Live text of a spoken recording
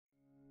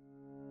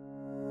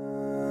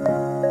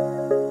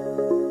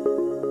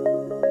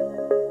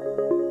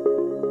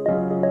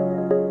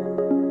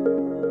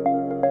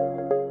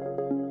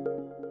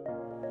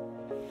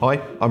Hi,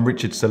 I'm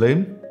Richard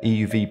Saloon,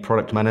 EUV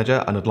Product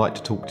Manager, and I'd like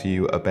to talk to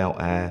you about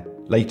our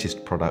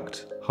latest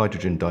product,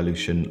 Hydrogen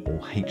Dilution, or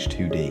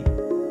H2D.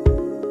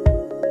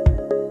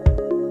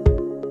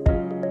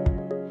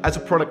 As a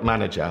product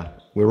manager,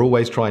 we're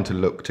always trying to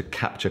look to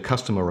capture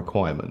customer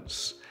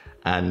requirements,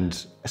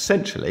 and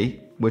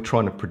essentially, we're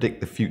trying to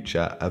predict the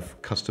future of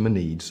customer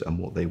needs and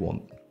what they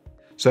want.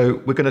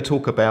 So we're going to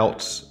talk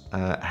about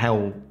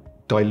how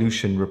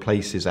dilution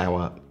replaces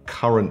our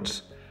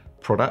current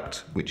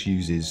product, which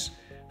uses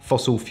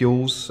fossil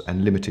fuels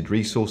and limited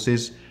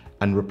resources,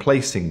 and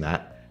replacing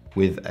that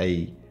with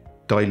a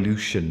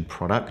dilution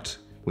product,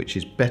 which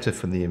is better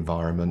for the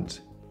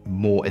environment,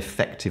 more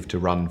effective to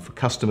run for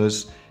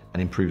customers,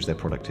 and improves their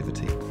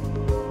productivity.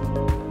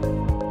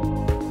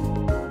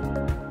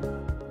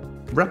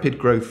 Rapid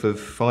growth of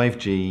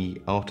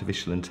 5G,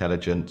 artificial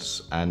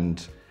intelligence,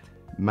 and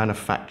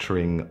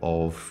manufacturing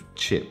of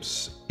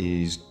chips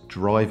is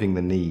driving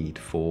the need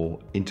for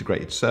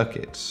integrated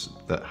circuits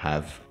that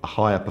have a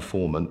higher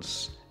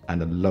performance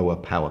and a lower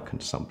power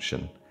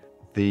consumption.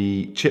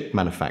 The chip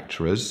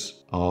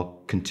manufacturers are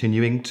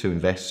continuing to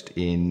invest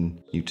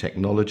in new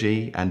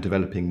technology and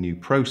developing new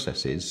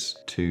processes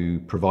to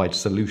provide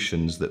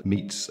solutions that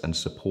meets and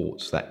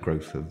supports that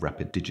growth of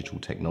rapid digital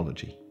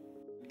technology.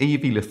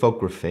 EUV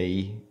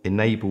lithography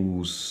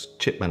enables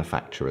chip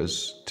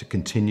manufacturers to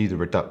continue the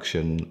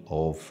reduction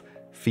of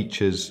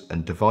features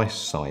and device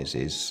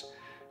sizes,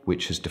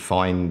 which has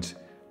defined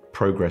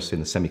progress in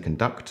the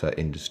semiconductor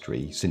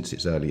industry since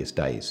its earliest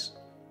days.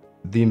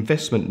 The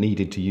investment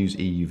needed to use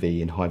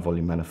EUV in high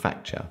volume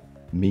manufacture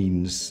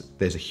means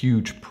there's a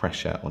huge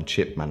pressure on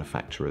chip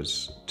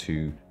manufacturers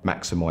to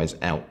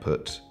maximize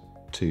output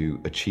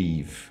to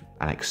achieve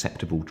an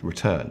acceptable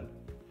return.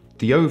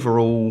 The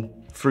overall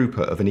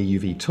throughput of an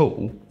EUV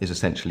tool is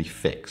essentially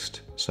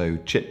fixed, so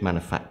chip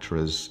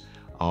manufacturers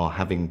are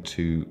having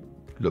to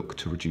look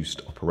to reduce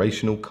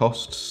operational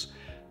costs,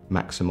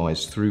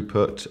 maximize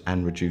throughput,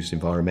 and reduce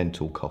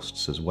environmental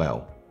costs as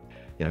well.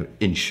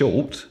 In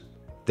short,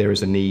 there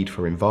is a need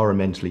for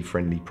environmentally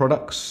friendly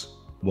products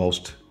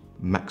whilst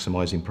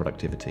maximizing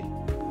productivity.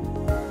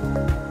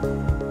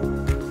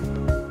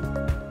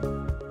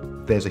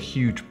 There's a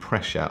huge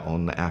pressure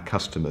on our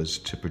customers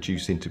to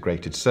produce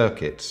integrated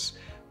circuits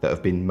that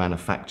have been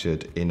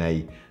manufactured in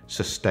a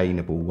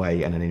sustainable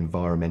way and an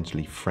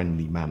environmentally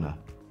friendly manner.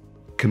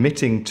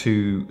 Committing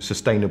to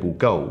sustainable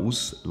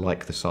goals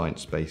like the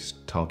Science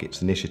Based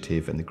Targets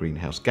Initiative and the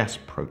Greenhouse Gas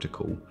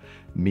Protocol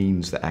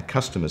means that our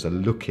customers are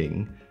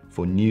looking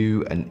for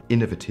new and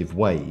innovative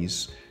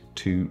ways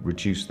to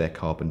reduce their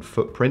carbon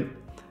footprint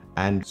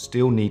and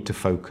still need to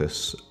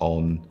focus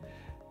on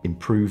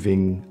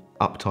improving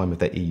uptime of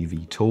their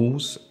EUV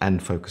tools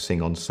and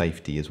focusing on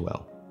safety as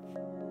well.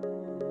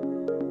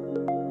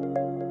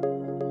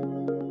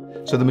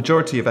 So the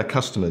majority of our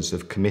customers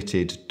have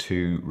committed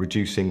to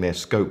reducing their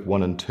scope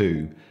 1 and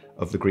 2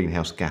 of the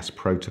Greenhouse Gas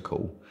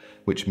Protocol,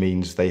 which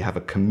means they have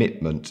a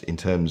commitment in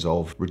terms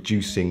of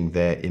reducing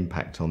their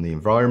impact on the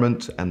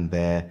environment and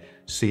their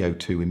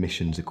CO2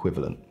 emissions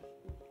equivalent.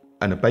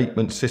 An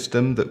abatement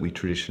system that we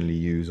traditionally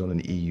use on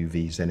an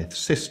EUV Zenith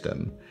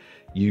system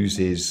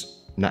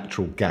uses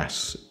natural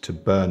gas to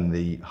burn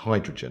the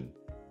hydrogen.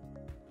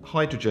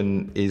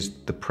 Hydrogen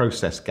is the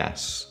process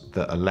gas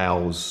that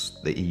allows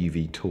the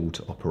EUV tool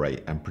to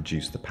operate and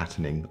produce the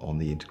patterning on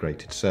the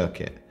integrated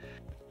circuit.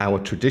 Our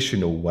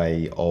traditional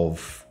way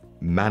of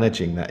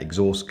managing that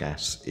exhaust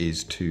gas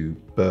is to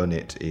burn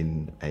it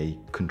in a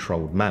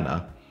controlled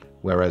manner,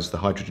 whereas the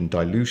hydrogen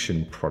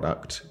dilution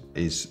product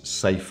is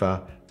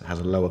safer, has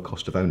a lower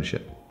cost of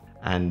ownership,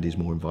 and is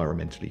more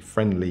environmentally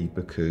friendly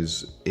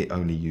because it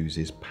only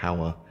uses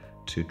power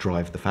to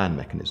drive the fan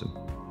mechanism.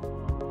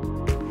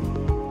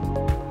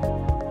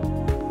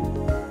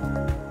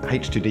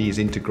 H2D is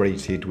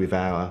integrated with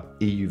our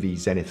EUV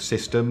Zenith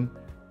system.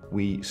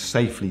 We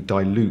safely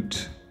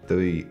dilute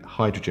the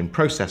hydrogen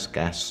process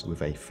gas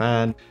with a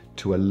fan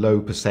to a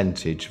low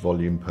percentage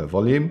volume per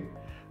volume,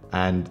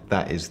 and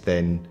that is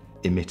then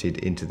emitted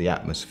into the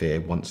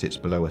atmosphere once it's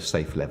below a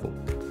safe level.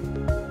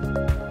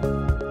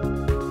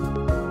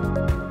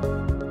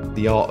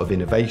 The art of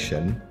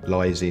innovation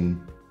lies in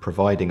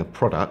providing a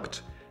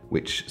product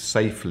which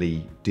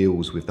safely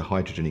deals with the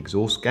hydrogen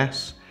exhaust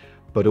gas,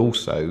 but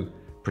also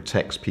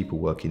protects people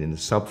working in the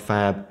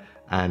SubFab,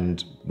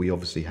 and we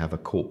obviously have a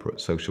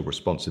corporate social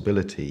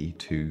responsibility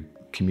to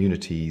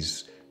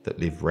communities that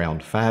live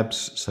around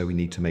fabs, so we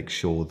need to make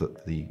sure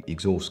that the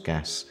exhaust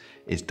gas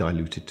is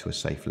diluted to a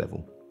safe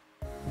level.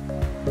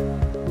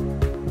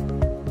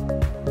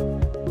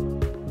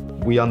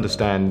 We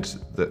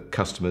understand that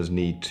customers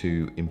need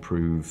to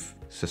improve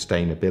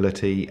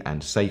sustainability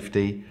and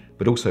safety,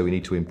 but also we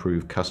need to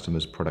improve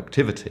customers'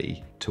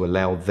 productivity to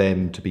allow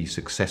them to be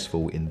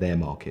successful in their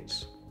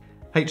markets.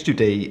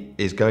 H2D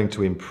is going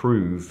to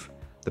improve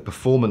the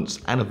performance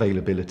and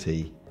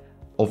availability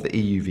of the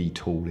EUV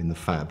tool in the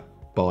fab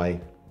by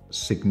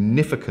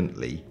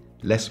significantly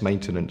less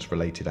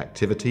maintenance-related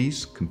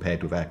activities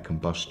compared with our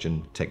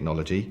combustion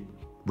technology,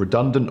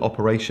 redundant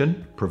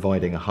operation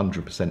providing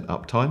 100%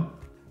 uptime,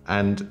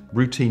 and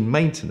routine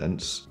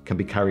maintenance can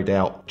be carried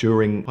out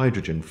during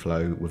hydrogen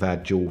flow with our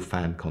dual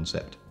fan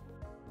concept.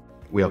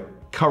 We are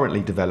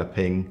currently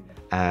developing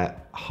a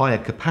higher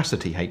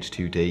capacity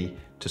H2D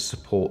to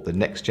support the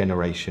next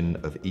generation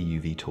of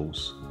EUV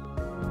tools.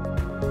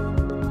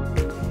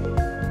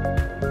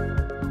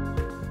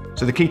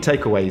 So the key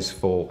takeaways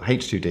for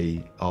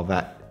H2D are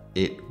that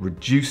it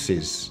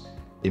reduces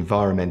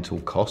environmental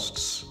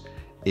costs,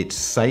 it's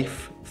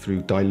safe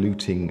through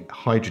diluting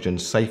hydrogen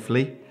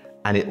safely,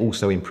 and it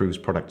also improves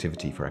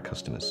productivity for our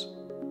customers.